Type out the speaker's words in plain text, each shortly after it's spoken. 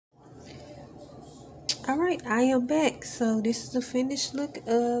Alright, I am back. So this is the finished look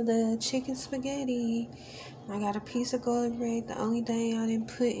of the chicken spaghetti. I got a piece of garlic bread. The only thing I didn't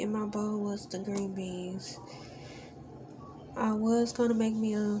put in my bowl was the green beans. I was gonna make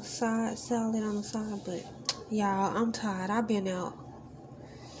me a side salad on the side, but y'all, I'm tired. I've been out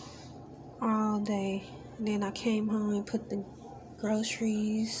all day. And then I came home and put the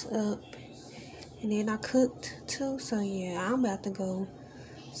groceries up. And then I cooked too. So yeah, I'm about to go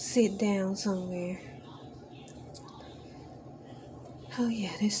sit down somewhere. Oh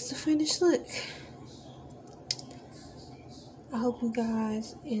yeah, this is the finished look. I hope you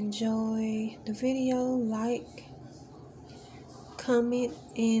guys enjoy the video. Like, comment,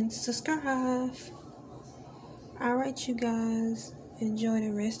 and subscribe. Alright, you guys. Enjoy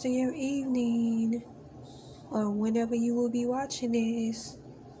the rest of your evening. Or whenever you will be watching this.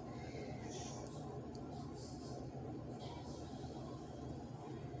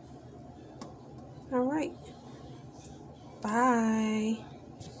 Alright. Bye.